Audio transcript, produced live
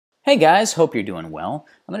Hey guys, hope you're doing well.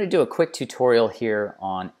 I'm going to do a quick tutorial here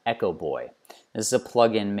on EchoBoy. This is a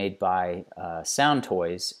plugin made by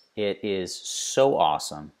Soundtoys. It is so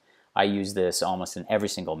awesome. I use this almost in every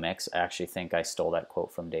single mix. I actually think I stole that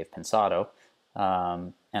quote from Dave Pensato,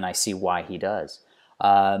 and I see why he does.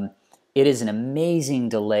 It is an amazing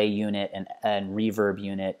delay unit and reverb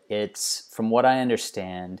unit. It's, from what I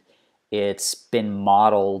understand, it's been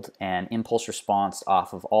modeled and impulse response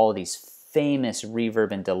off of all of these famous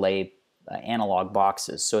reverb and delay analog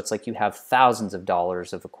boxes. So it's like you have thousands of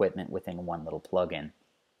dollars of equipment within one little plugin.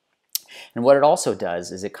 And what it also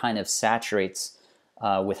does is it kind of saturates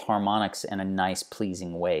with harmonics in a nice,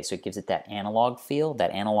 pleasing way. So it gives it that analog feel,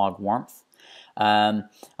 that analog warmth. I'm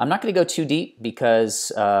not going to go too deep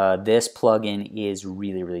because this plugin is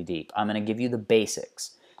really, really deep. I'm going to give you the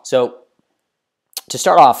basics. So to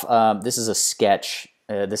start off, this is a sketch.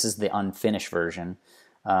 This is the unfinished version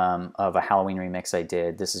of a Halloween remix I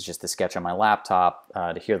did. This is just the sketch on my laptop.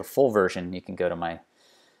 To hear the full version, you can go to my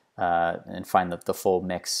and find the full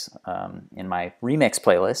mix in my remix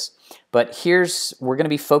playlist. But we're going to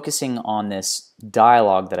be focusing on this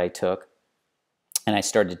dialogue that I took and I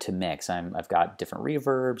started to mix. I've got different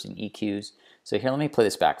reverbs and EQs. So here, let me play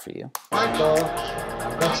this back for you. Michael,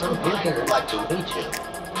 I've got some people who'd like to meet you.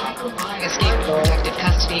 Escape protected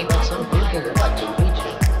custody. I've got some people who'd like to meet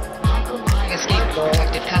you. Escape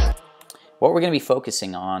protected custody. What we're going to be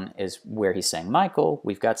focusing on is where he's saying, Michael,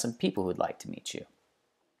 we've got some people who'd like to meet you.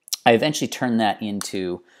 I eventually turned that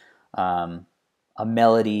into a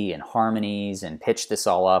melody and harmonies and pitched this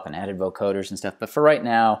all up and added vocoders and stuff. But for right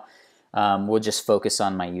now, we'll just focus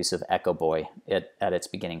on my use of EchoBoy at its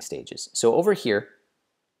beginning stages. So over here,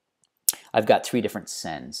 I've got three different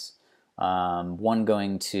sends. One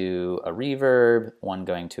going to a reverb, one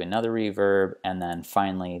going to another reverb, and then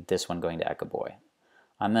finally this one going to EchoBoy.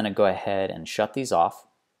 I'm going to go ahead and shut these off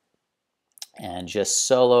and just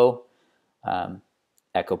solo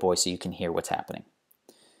EchoBoy so you can hear what's happening.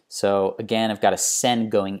 So again, I've got a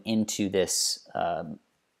send going into this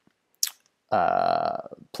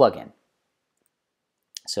plugin.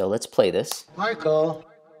 So let's play this. Michael,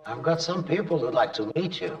 I've got some people who'd like to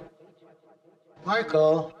meet you.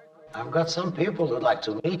 Michael, I've got some people who'd like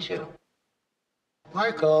to meet you.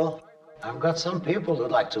 Michael, I've got some people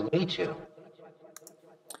who'd like to meet you.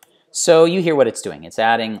 So you hear what it's doing. It's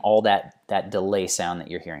adding all that delay sound that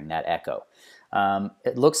you're hearing, that echo.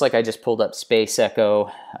 It looks like I just pulled up Space Echo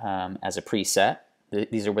as a preset.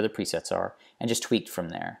 These are where the presets are, and just tweaked from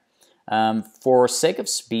there. For sake of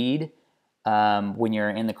speed, when you're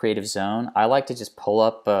in the creative zone, I like to just pull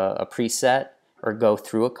up a preset or go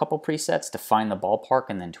through a couple presets to find the ballpark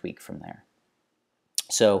and then tweak from there.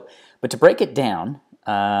 So, but to break it down,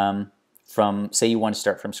 say you want to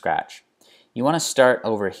start from scratch, you want to start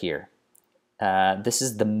over here. This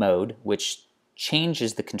is the mode, which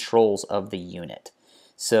changes the controls of the unit.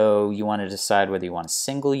 So you want to decide whether you want a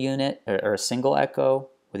single unit or a single echo,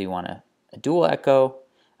 whether you want a dual echo,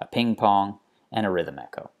 a ping pong, and a rhythm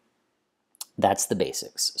echo. That's the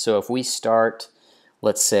basics. So if we start,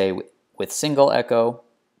 let's say, with single echo.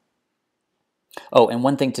 Oh, and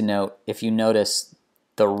one thing to note, if you notice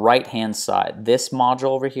the right-hand side, this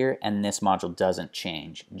module over here and this module doesn't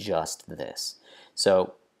change, just this.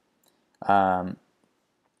 So,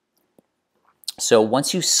 so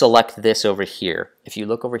once you select this over here, if you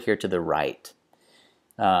look over here to the right,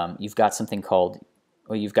 you've got something called,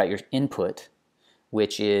 well, you've got your input,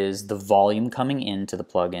 which is the volume coming into the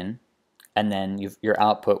plugin, and then your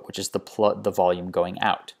output, which is the volume going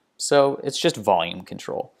out. So it's just volume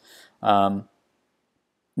control.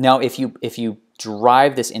 Now, if you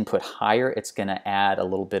drive this input higher, it's going to add a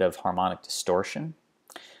little bit of harmonic distortion,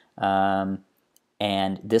 and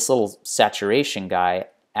this little saturation guy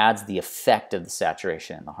adds the effect of the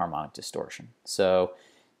saturation and the harmonic distortion. So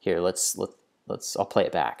here, I'll play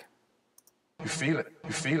it back. You feel it,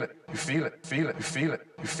 you feel it, you feel it, feel it, you feel it,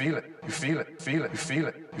 you feel it, you feel it, feel it, you feel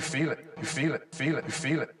it, you feel it, you feel it, feel it, you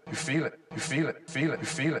feel it, you feel it, you feel it, feel it, you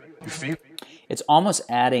feel it, you feel it. It's almost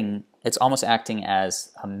acting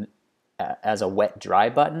as a wet dry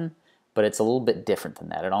button, but it's a little bit different than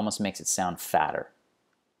that. It almost makes it sound fatter.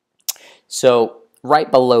 So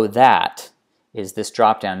right below that is this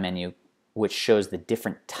drop-down menu, which shows the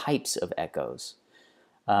different types of echoes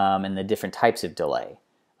and the different types of delay.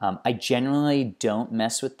 I generally don't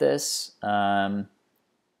mess with this. I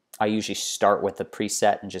usually start with the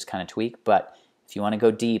preset and just kind of tweak, but if you want to go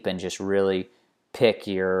deep and just really pick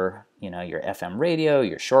your FM radio,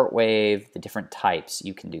 your shortwave, the different types,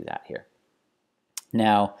 you can do that here.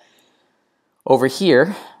 Now, over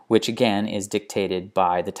here, which again is dictated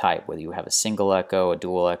by the type, whether you have a single echo, a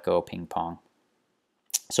dual echo, ping pong,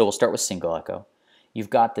 So we'll start with single echo. You've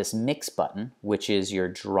got this mix button, which is your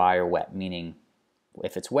dry or wet, meaning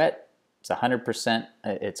if it's wet, it's 100%,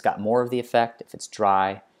 it's got more of the effect. If it's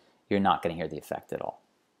dry, you're not going to hear the effect at all.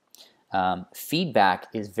 Feedback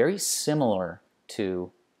is very similar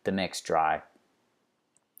to the mix dry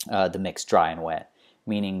and wet,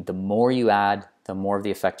 meaning the more you add, the more of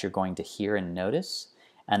the effect you're going to hear and notice,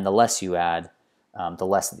 and the less you add, the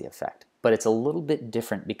less of the effect. But it's a little bit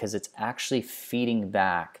different because it's actually feeding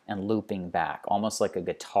back and looping back, almost like a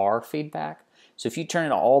guitar feedback. So if you turn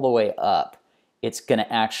it all the way up, it's going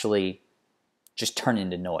to actually just turn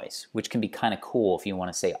into noise, which can be kind of cool if you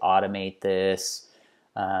want to say automate this.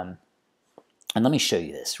 And let me show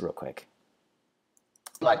you this real quick.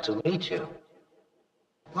 I'd like to meet you.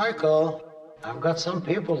 Michael, I've got some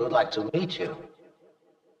people who'd like to meet you.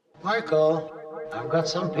 Michael, I've got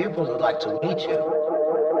some people who'd like to meet you.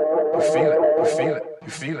 You feel it, you feel it, you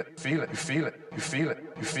feel it, feel it, you feel it, you feel it,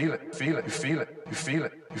 you feel it, feel it, you feel it, you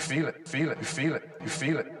feel it, you feel it, feel it, you feel it, you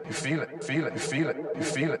feel it, you feel it, feel it, you feel it, you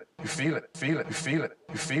feel it, you feel it, feel it, you feel it,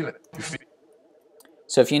 you feel it, you feel it.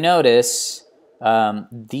 So if you notice,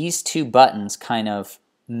 these two buttons kind of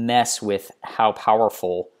mess with how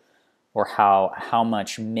powerful or how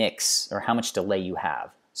much mix or how much delay you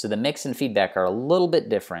have. So the mix and feedback are a little bit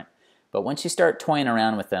different, but once you start toying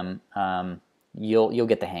around with them, you'll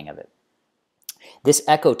get the hang of it. This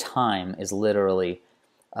echo time is literally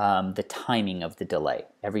the timing of the delay.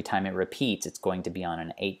 Every time it repeats, it's going to be on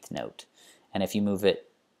an 8th note. And if you move it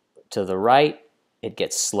to the right, it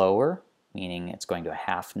gets slower, meaning it's going to a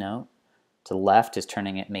half note. To the left is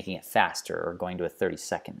making it faster, or going to a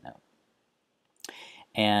 32nd note.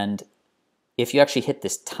 And if you actually hit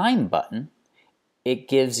this time button, it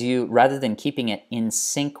gives you, rather than keeping it in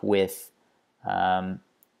sync with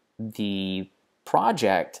the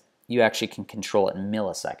project, you actually can control it in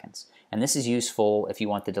milliseconds. And this is useful if you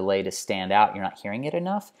want the delay to stand out, you're not hearing it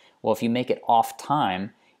enough. Well, if you make it off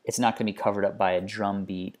time, it's not going to be covered up by a drum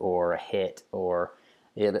beat or a hit, or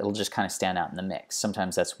it'll just kind of stand out in the mix.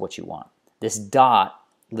 Sometimes that's what you want. This dot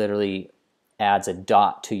literally adds a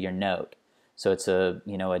dot to your note. So it's a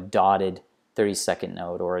dotted 32nd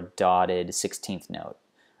note or a dotted 16th note.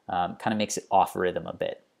 Kind of makes it off rhythm a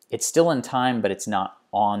bit. It's still in time, but it's not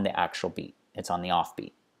on the actual beat. It's on the off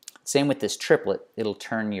beat. Same with this triplet. It'll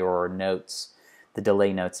turn your notes, the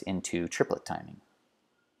delay notes, into triplet timing.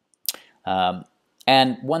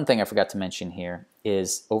 And one thing I forgot to mention here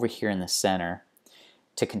is over here in the center,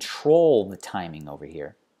 to control the timing over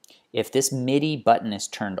here, if this MIDI button is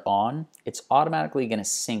turned on, it's automatically going to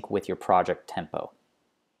sync with your project tempo.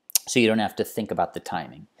 So you don't have to think about the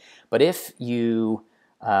timing. But if you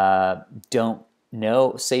don't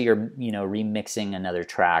know, say you're remixing another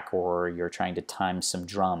track, or you're trying to time some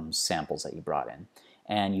drums samples that you brought in,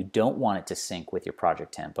 and you don't want it to sync with your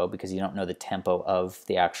project tempo because you don't know the tempo of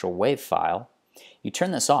the actual wave file, you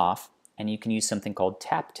turn this off and you can use something called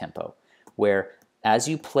tap tempo, where as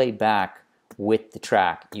you play back with the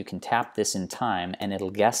track, you can tap this in time and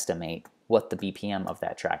it'll guesstimate what the BPM of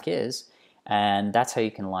that track is, and that's how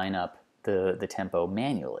you can line up the tempo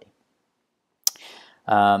manually.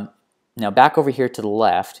 Now back over here to the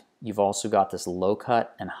left, you've also got this low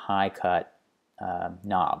cut and high cut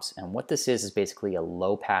knobs, and what this is basically a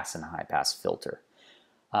low pass and high pass filter.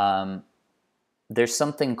 There's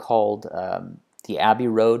something called the Abbey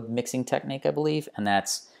Road mixing technique, I believe, and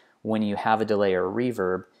that's when you have a delay or a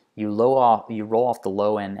reverb, you roll off the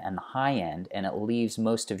low end and the high end, and it leaves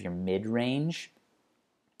most of your mid-range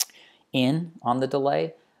in on the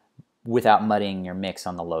delay without muddying your mix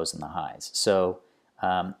on the lows and the highs. So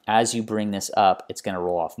as you bring this up, it's going to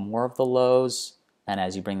roll off more of the lows, and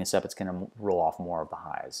as you bring this up, it's going to roll off more of the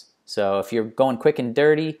highs. So if you're going quick and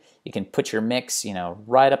dirty, you can put your mix,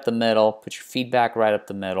 right up the middle, put your feedback right up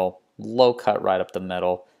the middle, low cut right up the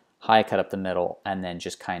middle, high cut up the middle, and then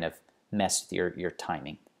just kind of mess with your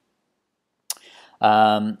timing.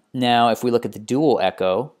 Now, if we look at the dual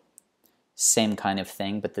echo, same kind of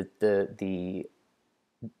thing, but the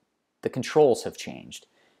controls have changed.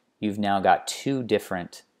 You've now got two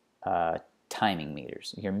different timing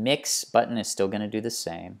meters. Your mix button is still going to do the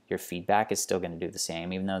same. Your feedback is still going to do the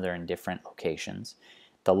same, even though they're in different locations.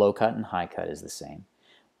 The low cut and high cut is the same.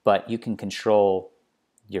 But you can control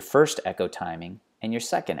your first echo timing and your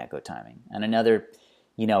second echo timing. And another,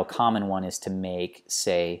 common one is to make,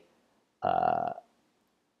 say,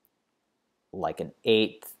 like an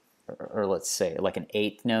eighth, or let's say like an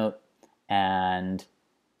eighth note and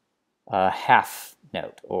a half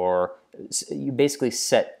note, or you basically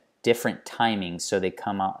set different timings so they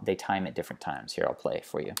time at different times. Here, I'll play it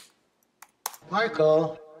for you.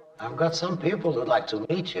 Michael, I've got some people who'd like to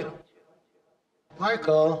meet you.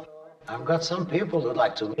 Michael, I've got some people who'd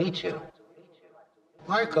like to meet you.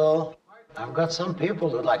 Michael, I've got some people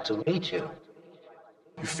who'd like to meet you.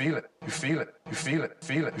 You feel it, you feel it, you feel it,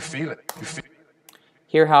 feel it, you feel it, you feel it.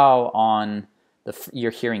 Hear how on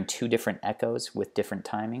you're hearing two different echoes with different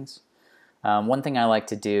timings. One thing I like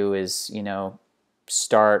to do is,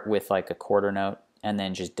 start with like a quarter note and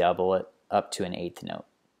then just double it up to an eighth note,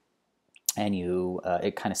 and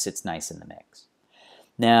it kind of sits nice in the mix.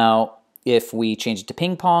 Now, if we change it to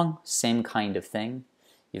ping pong, same kind of thing.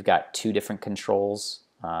 You've got two different controls.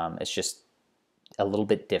 It's just a little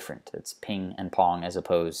bit different. It's ping and pong as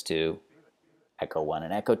opposed to echo 1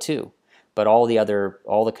 and echo 2. But all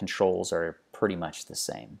the controls are pretty much the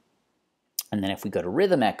same. And then if we go to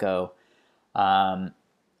rhythm echo,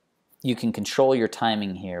 you can control your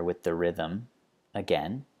timing here with the rhythm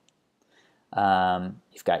again.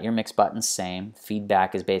 You've got your mix buttons same,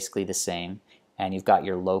 feedback is basically the same, and you've got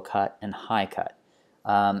your low cut and high cut.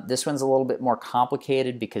 This one's a little bit more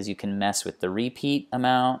complicated because you can mess with the repeat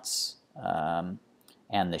amounts and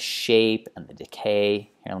the shape and the decay.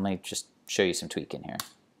 Here, let me just show you some tweaking here.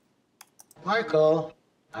 Michael,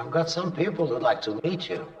 I've got some people who'd like to meet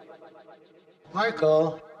you.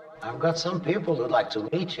 Michael, I've got some people who'd like to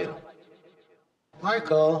meet you.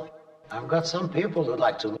 Michael, I've got some people who'd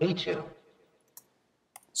like to meet you.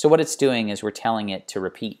 So what it's doing is we're telling it to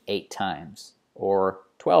repeat 8 times or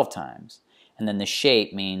 12 times. And then the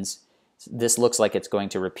shape means this looks like it's going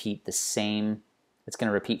to repeat the same, it's going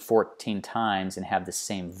to repeat 14 times and have the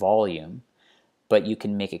same volume, but you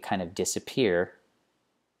can make it kind of disappear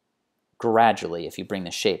gradually if you bring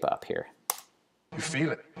the shape up here. You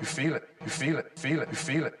feel it, you feel it, you feel it, feel it, you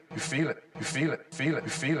feel it, you feel it, you feel it, feel it, you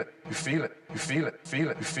feel it, you feel it, you feel it, feel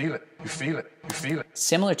it, you feel it, you feel it, you feel it.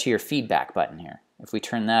 Similar to your feedback button here. If we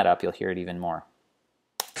turn that up, you'll hear it even more.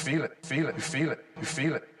 Feel it, feel it, you feel it, you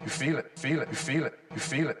feel it, you feel it, feel it, you feel it, you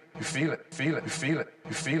feel it, you feel it, feel it, you feel it,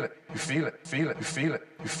 you feel it, you feel it, feel it, you feel it,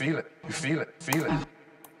 you feel it, you feel it, feel it.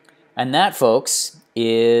 And that, folks,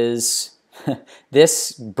 is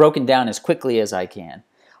this broken down as quickly as I can.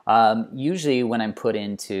 Usually when I'm put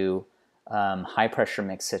into high pressure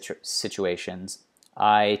mix situations,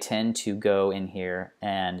 I tend to go in here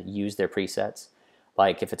and use their presets.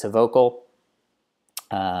 Like if it's a vocal,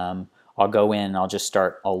 I'll go in, I'll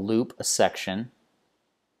loop a section,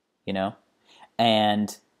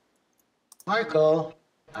 and Michael,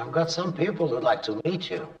 I've got some people who'd like to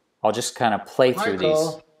meet you. I'll just kind of play through these.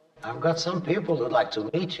 Michael, I've got some people who'd like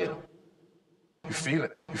to meet you. You feel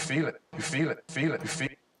it, you feel it, you feel it, feel it, you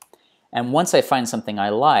feel it. And once I find something I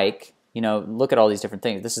like, look at all these different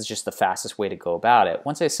things. This is just the fastest way to go about it.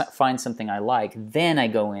 Once I find something I like, then I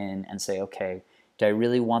go in and say, okay, do I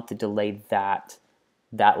really want the delay that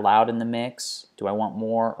loud in the mix? Do I want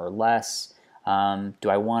more or less? Do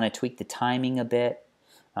I want to tweak the timing a bit?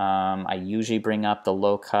 I usually bring up the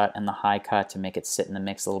low cut and the high cut to make it sit in the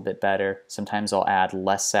mix a little bit better. Sometimes I'll add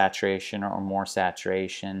less saturation or more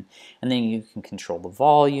saturation. And then you can control the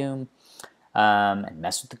volume and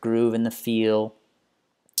mess with the groove and the feel.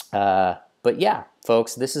 But yeah,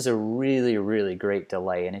 folks, this is a really, really great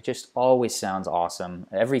delay, and it just always sounds awesome.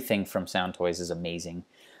 Everything from Soundtoys is amazing.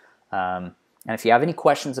 And if you have any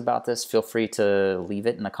questions about this, feel free to leave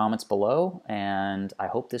it in the comments below, and I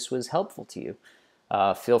hope this was helpful to you.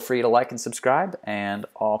 Feel free to like and subscribe, and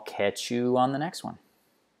I'll catch you on the next one.